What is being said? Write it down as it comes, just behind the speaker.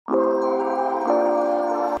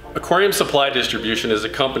Aquarium Supply Distribution is a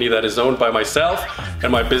company that is owned by myself and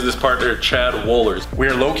my business partner, Chad Wohlers. We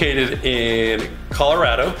are located in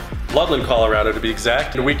Colorado, Loveland, Colorado to be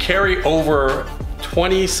exact, and we carry over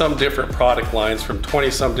 20 some different product lines from 20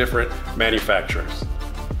 some different manufacturers.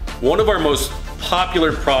 One of our most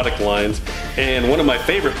popular product lines and one of my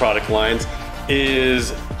favorite product lines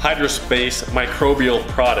is Hydrospace microbial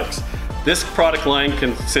products. This product line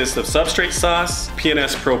consists of substrate sauce,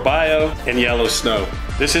 PNS Pro Bio, and yellow snow.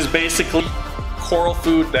 This is basically coral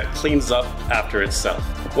food that cleans up after itself.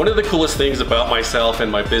 One of the coolest things about myself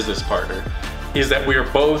and my business partner is that we are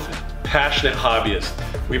both passionate hobbyists.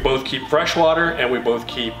 We both keep freshwater and we both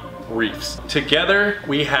keep reefs. Together,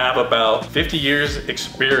 we have about 50 years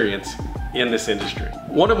experience in this industry.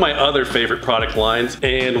 One of my other favorite product lines,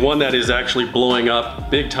 and one that is actually blowing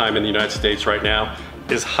up big time in the United States right now,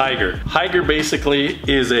 is Higer. Higer basically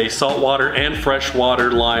is a saltwater and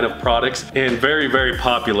freshwater line of products and very, very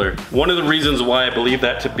popular. One of the reasons why I believe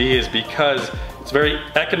that to be is because it's very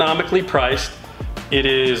economically priced, it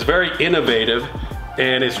is very innovative,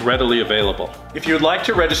 and it's readily available. If you would like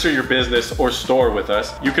to register your business or store with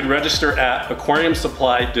us, you can register at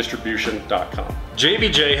aquariumsupplydistribution.com.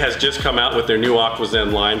 JBJ has just come out with their new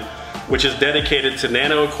AquaZen line, which is dedicated to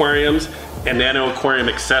nano aquariums and nano aquarium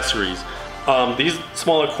accessories. These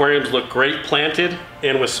small aquariums look great planted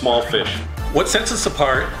and with small fish. What sets us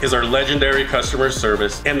apart is our legendary customer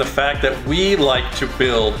service and the fact that we like to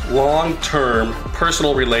build long-term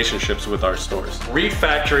personal relationships with our stores. Reef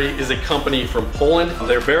Factory is a company from Poland.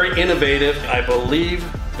 They're very innovative. I believe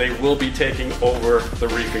they will be taking over the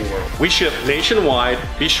reefing world. We ship nationwide.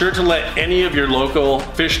 Be sure to let any of your local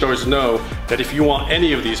fish stores know that if you want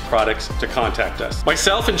any of these products, to contact us.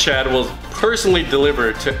 Myself and Chad will personally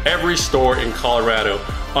deliver to every store in Colorado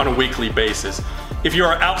on a weekly basis. If you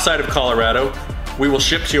are outside of Colorado, we will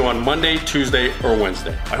ship to you on Monday, Tuesday, or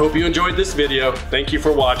Wednesday. I hope you enjoyed this video. Thank you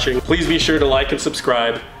for watching. Please be sure to like and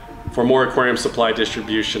subscribe for more Aquarium Supply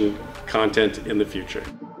Distribution content in the future.